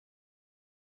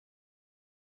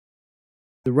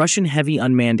The Russian Heavy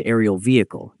Unmanned Aerial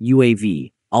Vehicle,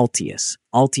 UAV,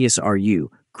 Altius-RU,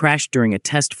 crashed during a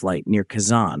test flight near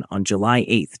Kazan on July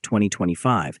 8,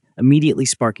 2025, immediately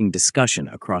sparking discussion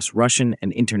across Russian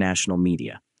and international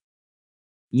media.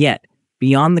 Yet,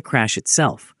 beyond the crash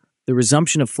itself, the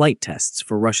resumption of flight tests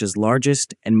for Russia's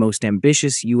largest and most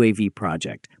ambitious UAV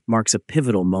project marks a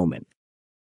pivotal moment.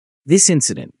 This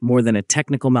incident, more than a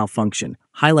technical malfunction,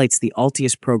 highlights the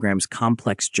Altius program's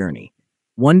complex journey,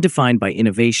 one defined by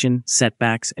innovation,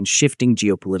 setbacks, and shifting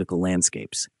geopolitical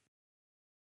landscapes.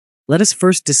 Let us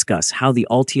first discuss how the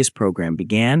Altius program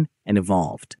began and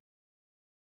evolved.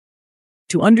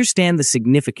 To understand the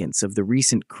significance of the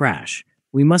recent crash,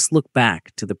 we must look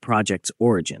back to the project's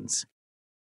origins.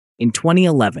 In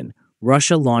 2011,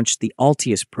 Russia launched the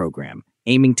Altius program,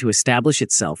 aiming to establish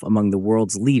itself among the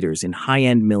world's leaders in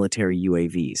high-end military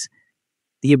UAVs.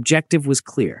 The objective was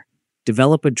clear: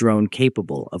 develop a drone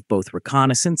capable of both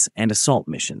reconnaissance and assault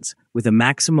missions, with a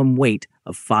maximum weight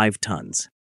of 5 tons.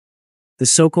 The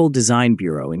Sokol Design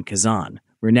Bureau in Kazan,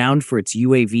 renowned for its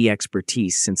UAV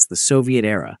expertise since the Soviet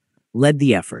era, led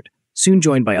the effort, soon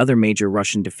joined by other major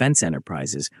Russian defense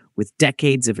enterprises with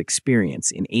decades of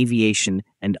experience in aviation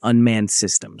and unmanned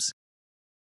systems.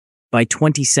 By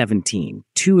 2017,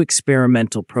 2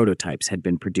 experimental prototypes had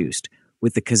been produced,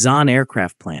 with the Kazan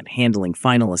aircraft plant handling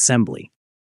final assembly.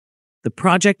 The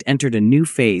project entered a new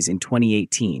phase in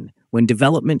 2018 when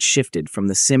development shifted from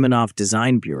the Simonov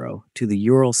Design Bureau to the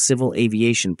Ural Civil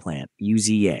Aviation Plant,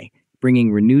 UZA,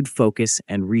 bringing renewed focus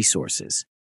and resources.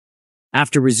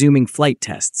 After resuming flight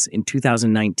tests in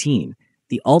 2019,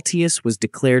 the Altius was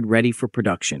declared ready for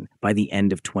production by the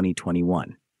end of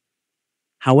 2021.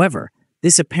 However,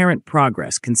 this apparent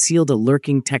progress concealed a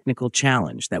lurking technical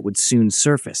challenge that would soon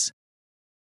surface.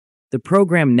 The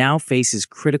program now faces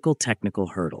critical technical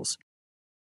hurdles.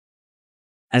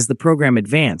 As the program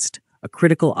advanced, a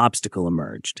critical obstacle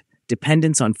emerged: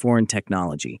 dependence on foreign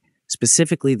technology,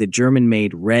 specifically the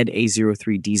German-made Red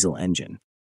A03 diesel engine.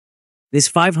 This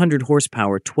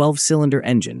 500-horsepower 12-cylinder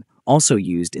engine, also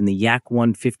used in the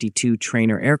Yak-152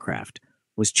 trainer aircraft,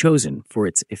 was chosen for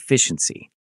its efficiency.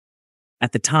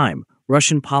 At the time,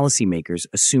 Russian policymakers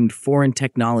assumed foreign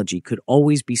technology could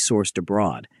always be sourced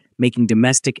abroad, making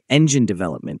domestic engine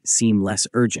development seem less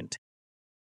urgent.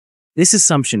 This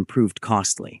assumption proved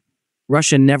costly.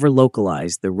 Russia never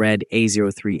localized the Red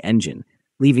A03 engine,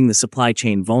 leaving the supply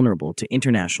chain vulnerable to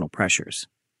international pressures.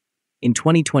 In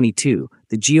 2022,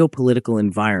 the geopolitical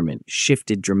environment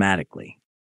shifted dramatically.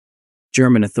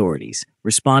 German authorities,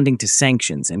 responding to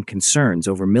sanctions and concerns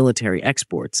over military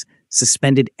exports,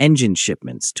 suspended engine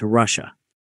shipments to Russia.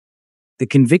 The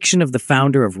conviction of the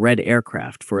founder of Red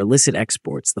Aircraft for illicit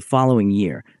exports the following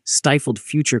year stifled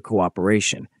future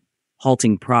cooperation,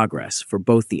 halting progress for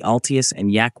both the Altius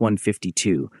and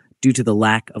Yak-152 due to the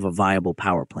lack of a viable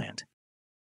power plant.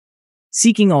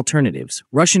 Seeking alternatives,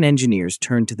 Russian engineers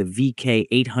turned to the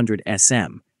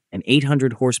VK-800SM, an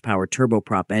 800-horsepower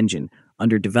turboprop engine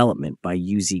under development by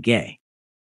UZG.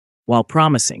 While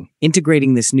promising,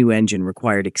 integrating this new engine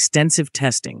required extensive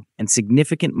testing and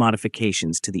significant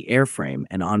modifications to the airframe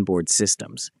and onboard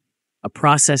systems, a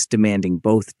process demanding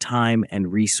both time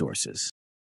and resources.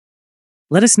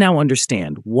 Let us now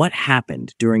understand what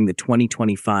happened during the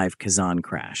 2025 Kazan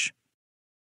crash.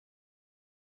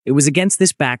 It was against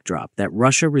this backdrop that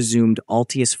Russia resumed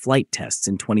Altius flight tests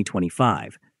in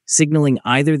 2025, signaling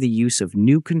either the use of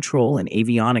new control and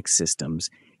avionics systems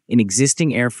in existing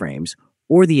airframes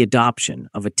or the adoption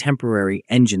of a temporary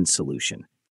engine solution.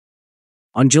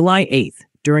 On July 8th,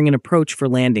 during an approach for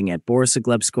landing at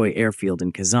Borisoglebskoye airfield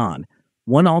in Kazan,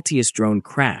 one Altius drone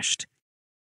crashed.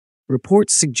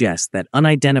 Reports suggest that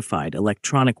unidentified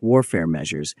electronic warfare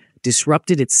measures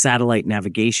disrupted its satellite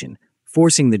navigation,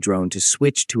 forcing the drone to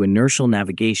switch to inertial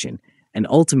navigation and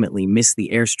ultimately miss the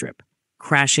airstrip,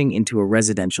 crashing into a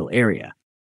residential area.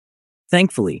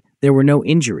 Thankfully, there were no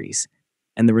injuries,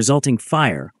 and the resulting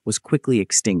fire was quickly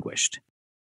extinguished.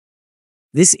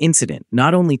 This incident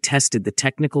not only tested the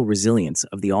technical resilience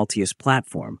of the Altius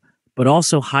platform, but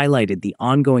also highlighted the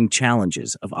ongoing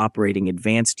challenges of operating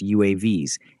advanced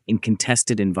UAVs in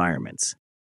contested environments.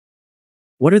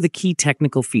 What are the key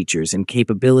technical features and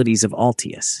capabilities of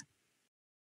Altius?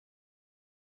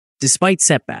 Despite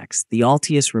setbacks, the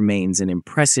Altius remains an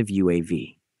impressive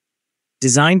UAV.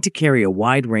 Designed to carry a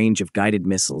wide range of guided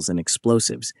missiles and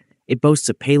explosives, it boasts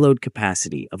a payload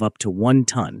capacity of up to 1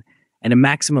 ton and a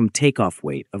maximum takeoff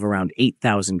weight of around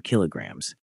 8,000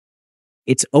 kilograms.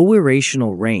 Its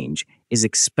operational range is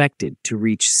expected to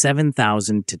reach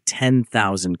 7,000 to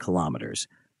 10,000 kilometers,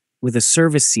 with a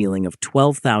service ceiling of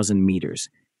 12,000 meters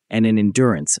and an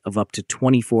endurance of up to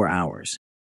 24 hours.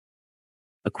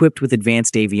 Equipped with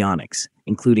advanced avionics,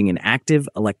 including an active,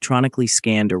 electronically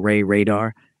scanned array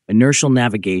radar, inertial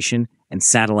navigation, and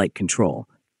satellite control,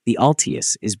 the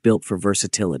Altius is built for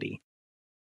versatility.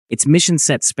 Its mission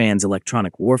set spans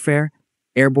electronic warfare,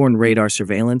 airborne radar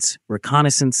surveillance,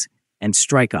 reconnaissance, and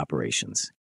strike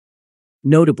operations.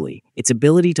 Notably, its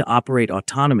ability to operate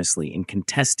autonomously in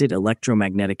contested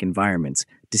electromagnetic environments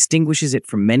distinguishes it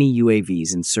from many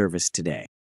UAVs in service today.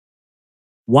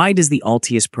 Why does the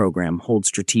Altius program hold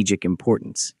strategic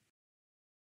importance?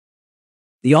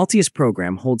 The Altius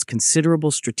program holds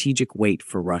considerable strategic weight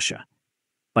for Russia.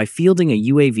 By fielding a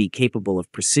UAV capable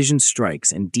of precision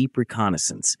strikes and deep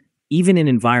reconnaissance, even in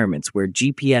environments where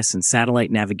GPS and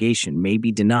satellite navigation may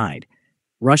be denied,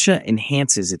 Russia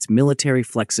enhances its military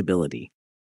flexibility.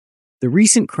 The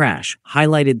recent crash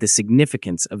highlighted the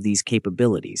significance of these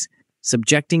capabilities,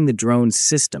 subjecting the drone's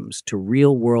systems to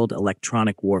real-world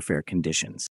electronic warfare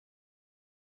conditions.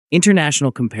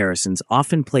 International comparisons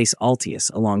often place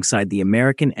Altius alongside the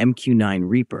American MQ-9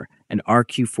 Reaper and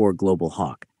RQ-4 Global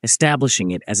Hawk, establishing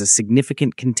it as a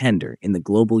significant contender in the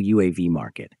global UAV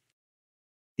market.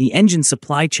 The engine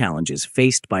supply challenges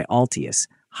faced by Altius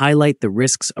highlight the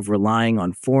risks of relying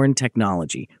on foreign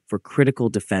technology for critical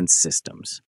defense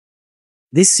systems.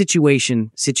 This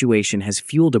situation has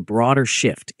fueled a broader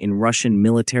shift in Russian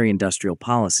military-industrial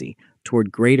policy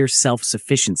toward greater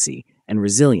self-sufficiency and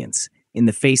resilience in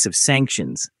the face of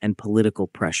sanctions and political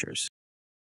pressures.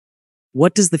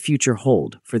 What does the future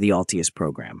hold for the Altius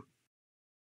program?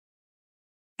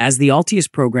 As the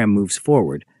Altius program moves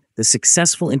forward, the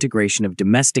successful integration of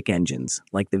domestic engines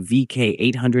like the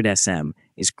VK-800SM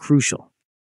is crucial.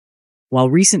 While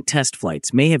recent test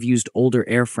flights may have used older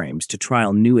airframes to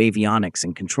trial new avionics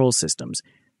and control systems,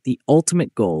 the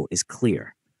ultimate goal is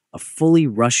clear: a fully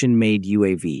Russian-made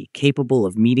UAV capable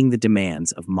of meeting the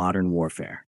demands of modern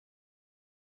warfare.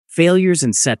 Failures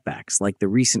and setbacks like the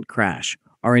recent crash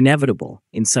are inevitable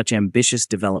in such ambitious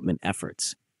development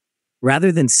efforts. Rather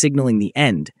than signaling the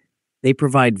end, they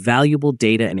provide valuable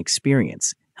data and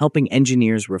experience, helping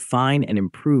engineers refine and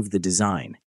improve the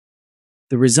design.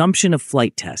 The resumption of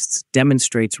flight tests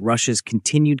demonstrates Russia's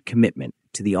continued commitment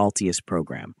to the Altius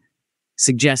program,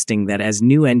 suggesting that as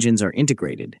new engines are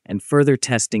integrated and further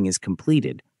testing is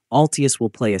completed, Altius will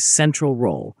play a central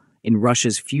role in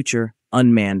Russia's future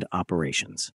unmanned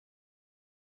operations.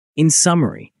 In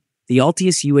summary, the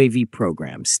Altius UAV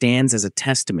program stands as a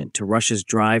testament to Russia's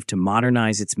drive to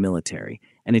modernize its military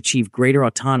and achieve greater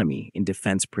autonomy in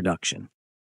defense production.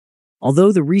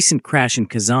 Although the recent crash in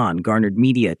Kazan garnered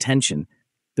media attention,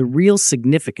 the real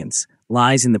significance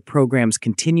lies in the program's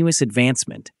continuous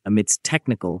advancement amidst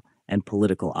technical and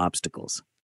political obstacles.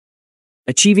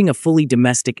 Achieving a fully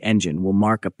domestic engine will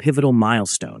mark a pivotal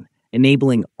milestone,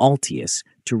 enabling Altius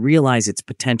to realize its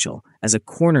potential as a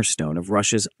cornerstone of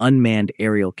Russia's unmanned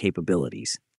aerial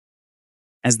capabilities.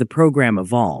 As the program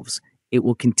evolves, it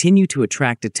will continue to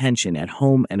attract attention at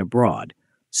home and abroad,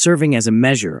 serving as a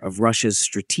measure of Russia's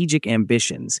strategic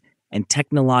ambitions and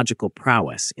technological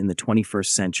prowess in the 21st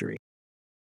century.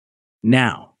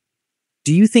 Now,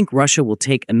 do you think Russia will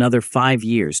take another 5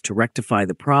 years to rectify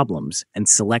the problems and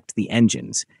select the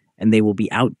engines, and they will be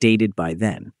outdated by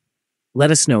then?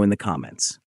 Let us know in the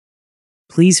comments.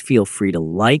 Please feel free to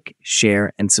like,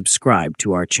 share, and subscribe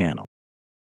to our channel.